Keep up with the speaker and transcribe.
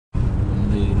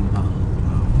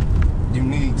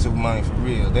to, man, for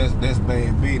real. That's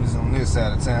bad business on this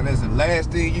side of town. That's the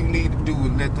last thing you need to do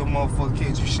is let them motherfuckers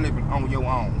catch you slipping on your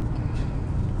own.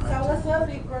 So what's up,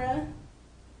 big bruh?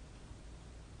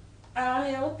 Oh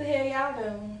yeah, what the hell y'all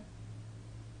doing?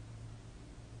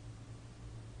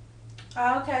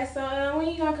 Oh, okay, so when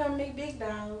you gonna come meet Big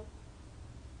Dog?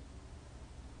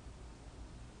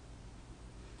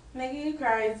 Nigga, you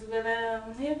crazy, but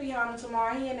he'll be home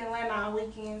tomorrow. He in Atlanta all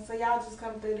weekend, so y'all just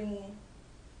come through then.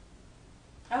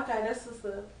 Okay, that's what's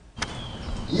up.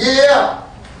 Yeah!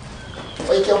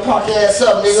 Wake your punk ass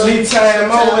up, nigga. Sleep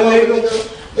time over, nigga.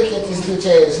 Look at this bitch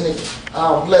ass nigga.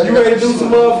 Oh, you ready to do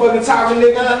some motherfucking talking,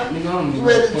 nigga? You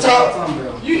ready to talk?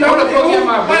 You know the fuck in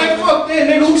my man, fuck that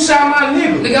nigga. Who shot my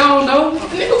nigga? Nigga, I don't know.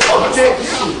 Nigga, fuck that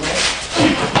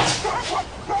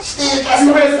shit, man.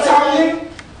 You ready to talk, nigga?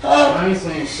 I ain't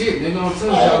saying shit, nigga. I'm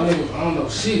telling y'all niggas, I don't know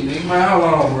shit, nigga. Man, how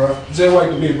long, bro? Just wait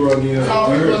to be, bro, again.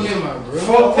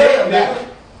 Fuck that, nigga.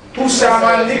 Who shot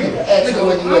my nigga? Nigga, I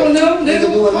don't know, nigga.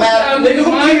 Do it matter? Nigga,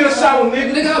 who killed Shaw,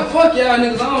 nigga? Nigga, fuck y'all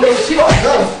niggas, I don't know shit.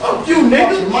 Fuck you,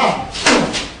 nigga.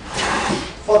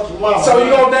 Fuck your mama. So you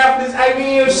gonna die for this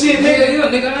ABM shit, nigga? Yeah,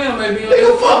 nigga, I am ABM.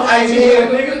 Nigga, fuck ABM,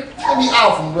 nigga. Let me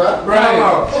off him, bro. Bro, Let me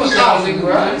off him,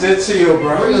 bro. Just chill,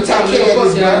 bro. Bring the top care of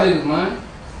this, bro. Niggas, man.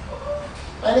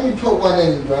 Man, let me put one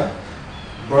in you, bro.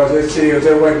 Bro, just chill.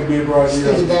 Just wait to be, bro.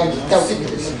 Sit down, don't think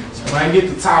of this. Man,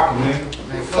 get to talking, nigga.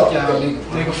 Man, fuck y'all niggas.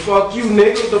 Nigga, fuck you,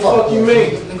 nigga. The fuck you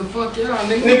mean? Nigga, fuck y'all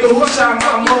niggas. Nigga, who shot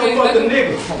my motherfucking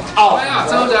nigga? Oh, man, I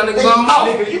told y'all niggas I'm off.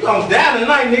 Nigga, you gon' die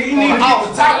tonight, nigga. You need to get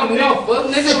to talking, nigga. Fuck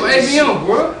nigga, I'm ABM,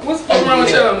 bro. What's the fuck wrong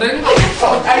with y'all, nigga?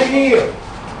 Fuck ABM.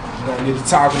 You gonna get to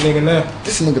talking, nigga, now.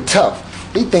 This nigga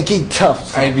tough. He think he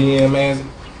tough. ABM, man.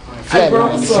 Hey, bro,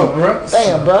 what's up, bro?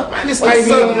 Damn, bro. Man, this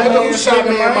ABM, nigga. Who shot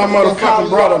me and my motherfucking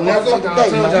brother, nigga? I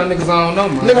told y'all niggas I don't know,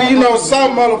 man. Nigga, you know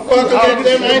some motherfucker,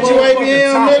 goddamn, ain't you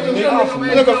ABM, nigga?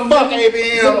 Nigga, fuck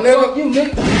ABM, nigga. You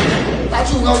nigga. Thought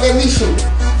you was gonna let me shoot.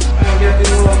 I ain't got this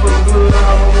motherfucking good. I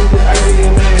don't want to get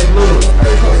ABM, man. Look.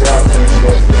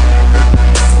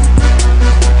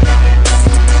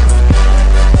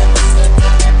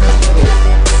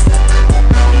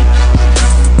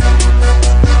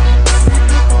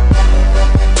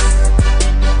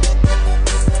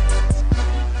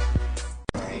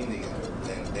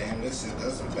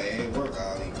 That's some bad work,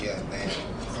 all these goddamn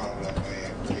calling up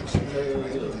man picture.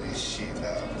 This shit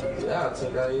out. Yeah, I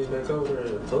took out here back over there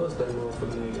and bust that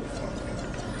motherfucker nigga.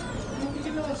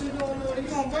 You know what you doing? You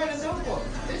gonna burn it over?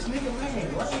 This nigga man,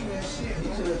 why you that shit? You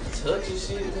just touching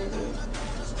shit, nigga.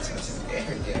 Touching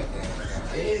every goddamn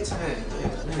Every time,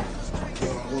 man.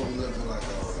 What we looking like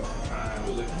over there?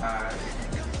 We look high.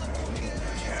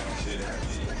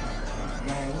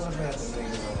 Man, what about the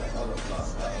niggas on the other block?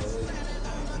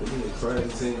 We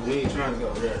crazy. We ain't trying to go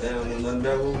there. They don't know nothing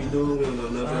about what we do. We don't know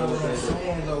nothing about what they do.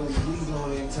 Someone though, we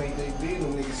going in and take their big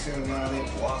niggas sitting around there,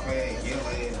 walk ass, yell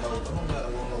ass, don't gotta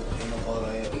want no peanut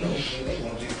butter ass. They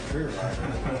want this career like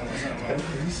that.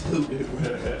 You stupid,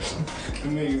 man. The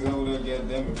niggas over there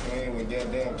goddamn playing with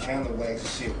goddamn candle wax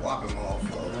and shit, whopping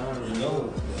motherfuckers. You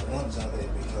know, the one time they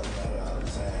be coming out here all the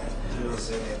time. They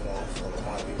said that motherfucker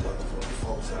might be working for the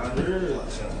folks. I heard.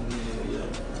 Yeah.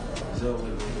 So,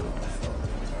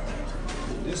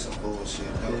 this some bullshit,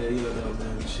 though. yeah, no,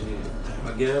 man, shit.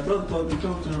 My guy, brother, supposed to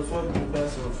come to the fucking buy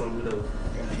something from me, though.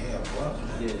 Yeah, bro.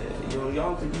 Yeah,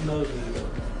 y'all think you know me, though.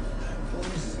 What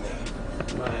is his name?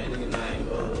 My nigga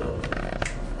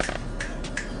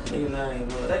name,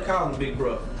 they call him Big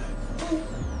Bro.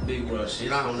 Big Bro,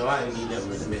 shit, I don't know, I ain't even never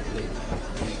really met the nigga.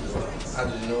 I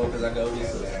just know it because I go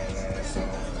this way.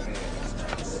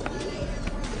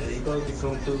 Yeah, he supposed to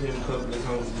come through him, couple his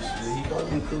homies and shit. He supposed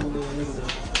to be cool little nigga,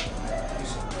 though.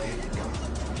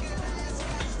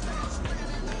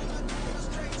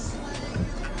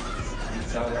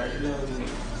 Sound like you know me.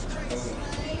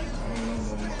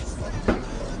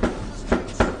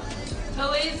 Who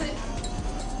is it?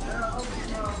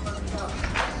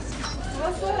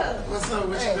 What's up? What's up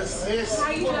with you, sis?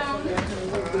 How you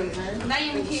doing? Now you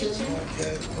in the kitchen.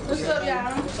 What's up,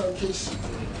 y'all? What's up, Kish?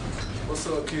 What's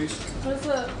up, Kish? What's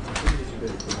up?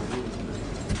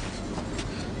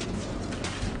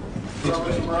 What's up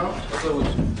with you, bro? What's up with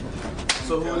you?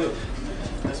 So who is?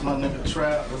 That's my nigga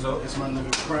Trap. What's up? That's my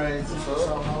nigga Krazy. What's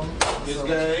up? This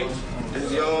gang,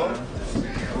 this young.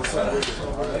 What's up?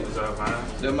 What's up, man?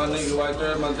 That's my nigga right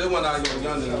there. That's one of our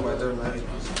young niggas right there, man.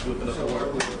 Whipping up the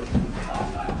work.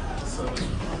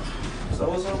 So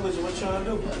what's up with you? What you trying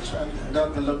to do? I'm trying to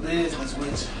conduct a little business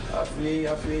with you. I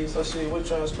feel you. So shit, what you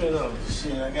trying to spend on?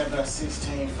 Shit, I got about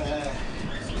 16.5.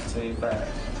 16.5.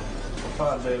 I'm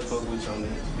probably better fuck with you on that.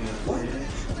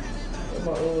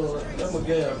 That's my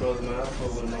gal brother, man. I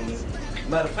fuck with him on that.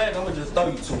 Matter of fact, I'm gonna just throw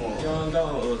you to him. You don't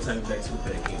go take me back to the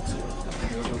back end to it.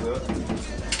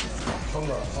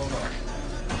 Hold on.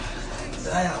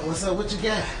 Damn, what's up? What you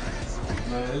got?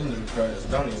 Man, this nigga crazy.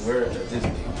 Don't even worry about this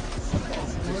nigga.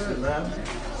 What, man?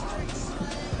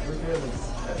 Look at him.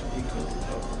 He cool.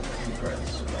 He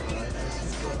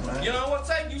crazy. You know what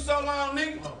take you so long,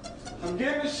 nigga? I'm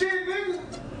getting the shit, nigga.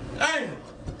 Damn.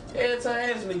 Every time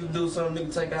this nigga do something,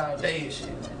 nigga take all day and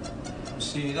shit.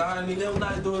 Shit, all right, nigga, that was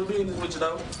nice doing business with you,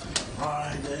 though.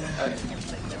 Alright, man. Hey,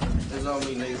 that's on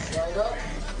me, nigga. Right up.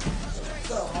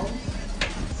 What's up, homie?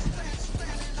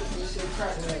 This shit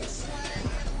cracking, nigga.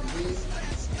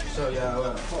 Show y'all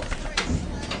out.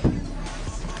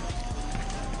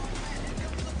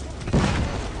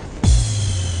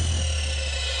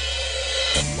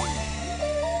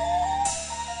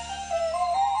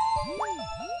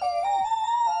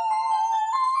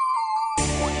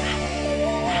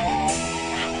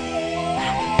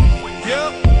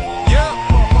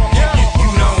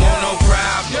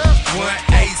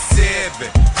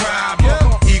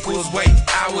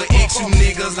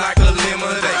 Like a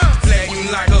lemonade, flag you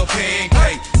like a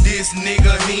pancake. This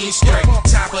nigga, he ain't straight.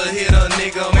 Chopper hit a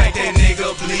nigga, make that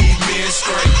nigga bleed men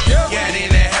straight. Got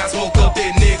in that house, woke up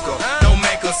that nigga, don't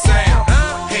make a sound.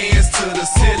 Hands to the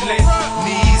ceiling,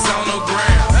 knees on the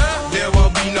ground. There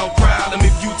won't be no problem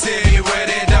if you tell me where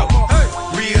that go.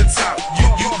 Real talk, you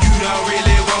don't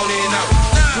really want it no.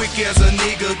 Quick as a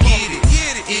nigga get it,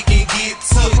 it can get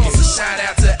took it. Shout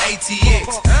out to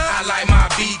ATX, I like my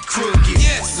beat crooked,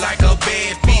 like a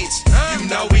bad bitch. You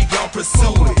know we gon'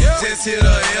 pursue it. Just hit a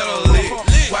head or lick.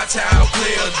 Watch how a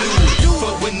player do it.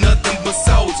 Fuck with nothing but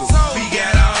soldiers. We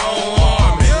got our own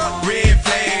army. Red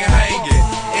flag hanging,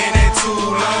 and that too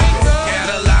long. Got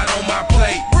a lot on my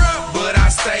plate, but I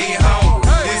stay home.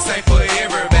 This ain't for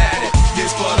everybody.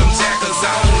 This for them jackers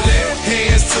only.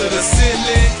 Hands to the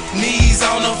ceiling, knees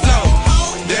on the floor.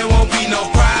 There won't be no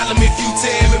problem if you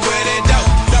tell me where that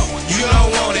go. You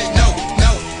don't want it, no.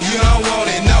 You don't want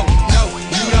it, no.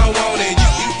 You don't want it,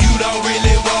 you don't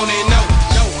really want it, no.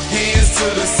 Hands to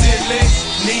the ceiling,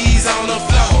 knees on the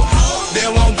floor. There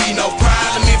won't be no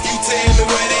problem if you tell me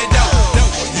where that go.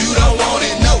 You don't want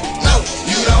it, no.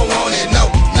 You don't want it, no.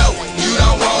 You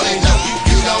don't want it, no.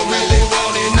 You don't really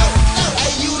want it, no.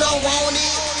 Hey, you don't want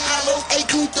it. I look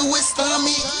aching through his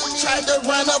stomach. Tried to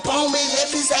run up on me,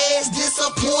 left his ass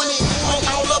disappointed. I'm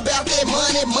all about that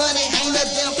money, ain't a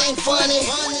damn thing funny.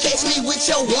 Catch me with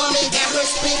your woman, got her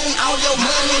spending all your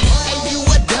money. Hey, you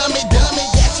a dummy, got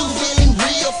you feeling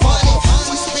real funny.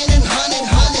 She spending hundreds,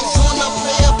 on a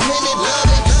player, plenty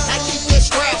loving. I keep that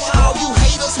strap, all you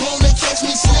haters wanna catch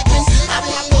me slipping. I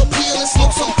pop a pill and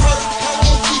smoke some perk,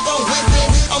 and keep on whipping.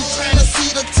 I'm trying to see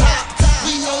the top,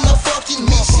 we on a fucking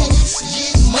mission.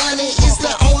 Getting money is the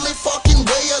only fucking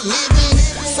way of living.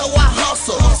 So I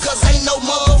hustle, cause ain't no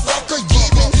motherfucker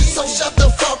giving. So shut the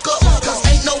fuck up, cause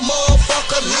ain't no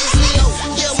motherfucker listening.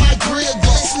 Yeah, my grill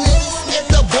glistening, at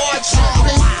the bar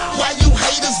tripping. Why you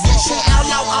haters vicious?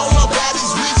 Outlaw all about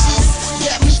his riches.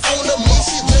 Got me on a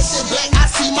mission, listen black, I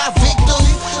see my victim.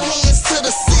 Hands to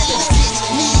the ceiling, bitch,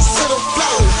 knees to the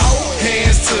floor.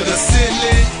 Hands to the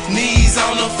ceiling, knees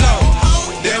on the floor.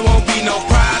 There won't be no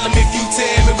problem if you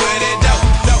tell me where that go.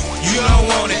 You don't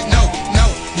want it, no.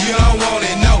 You don't want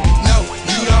it, no.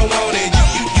 You don't want it,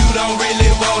 you don't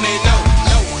really want it, no.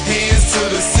 Hands to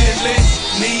the ceiling,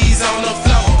 knees on the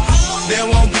floor. There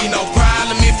won't be no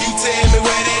problem if you tell me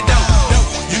where that go.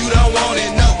 You don't want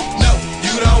it, no.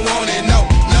 You don't want it, no.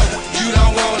 You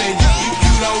don't want it,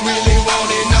 you don't really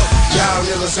want it, no. Y'all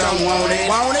niggas don't want it.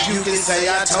 You can say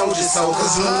I told you so,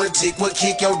 cause lunatic will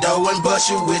kick your dough and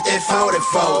bust you with that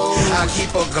 44. I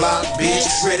keep a Glock, bitch,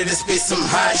 ready to spit some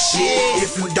hot shit.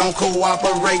 If you don't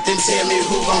cooperate, then tell me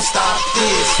who gon' stop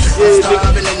this. I'm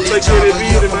starving in this jungle,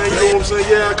 man, you know what I'm saying?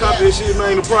 Yeah, I copy that shit,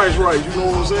 man, the price right, you know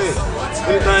what I'm saying?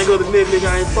 Anything other than that, nigga,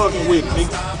 I ain't fucking with it,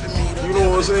 nigga. You know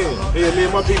what I'm saying? Yeah,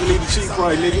 man, my people need the cheap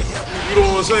price, nigga. You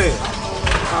know what I'm saying?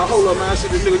 Hold up, man. I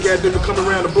see this nigga got them to come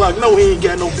around the block. No, he ain't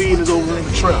got no business over in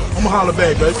the trap. I'ma holler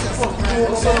back, baby. Fuck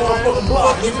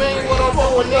you mean what I'm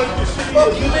doing, nigga?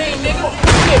 Fuck you mean, nigga?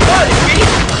 Get money,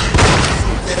 bitch.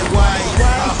 That white,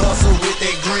 I hustle with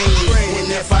that green.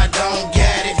 And if I don't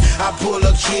get it, I pull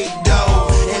a kick